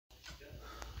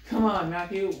Come on,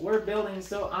 Matthew. I'm building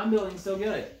so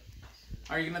good.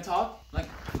 Are you gonna talk like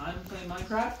I'm playing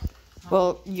Minecraft?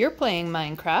 Well, you're playing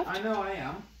Minecraft. I know I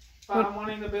am. But I'm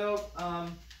wanting to build. I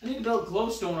need to build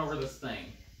glowstone over this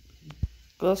thing.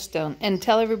 Glowstone. And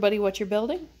tell everybody what you're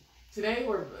building. Today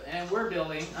we're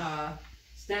building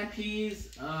Stampy's.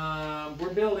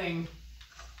 We're building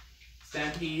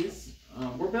Stampy's.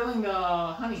 We're building the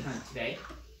honey hunt today.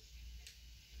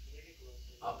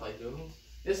 Up I go.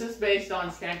 This is based on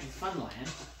Stampy's Funland,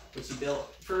 which he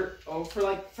built for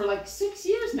like 6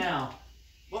 years now.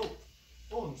 Whoa!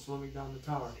 Oh, I'm swimming down the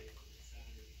tower.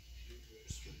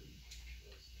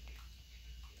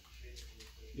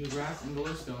 Do grass and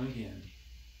glowstone again.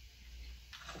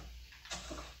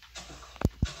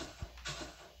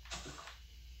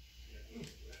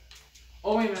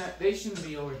 Oh wait a minute, they shouldn't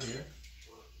be over here.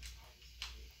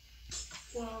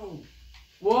 Whoa!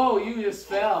 Whoa, you just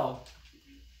fell.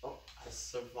 Oh, I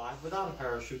survived without a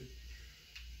parachute.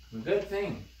 Good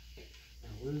thing. Now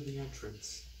where's the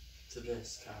entrance to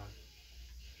this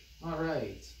tower?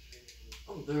 Alright.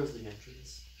 Oh, there's the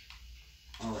entrance.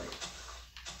 Alright.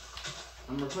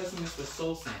 I'm replacing this with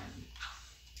soul sand.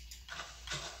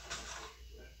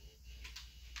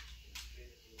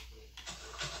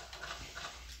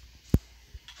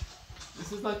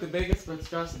 This is like the biggest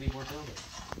monstrosity we're building.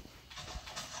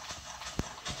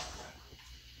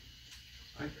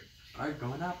 Are you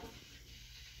going up?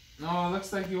 No, it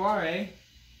looks like you are, eh?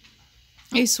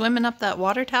 Are you swimming up that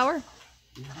water tower?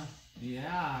 Yeah.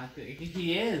 Yeah, I think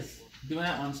he is doing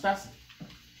that monstrosity.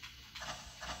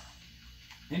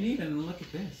 And even look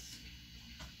at this.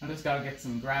 I just gotta get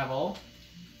some gravel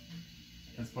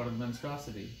as part of the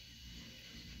monstrosity.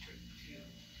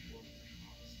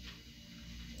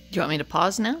 Do you want me to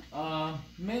pause now?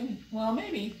 Maybe. Well,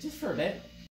 maybe just for a bit.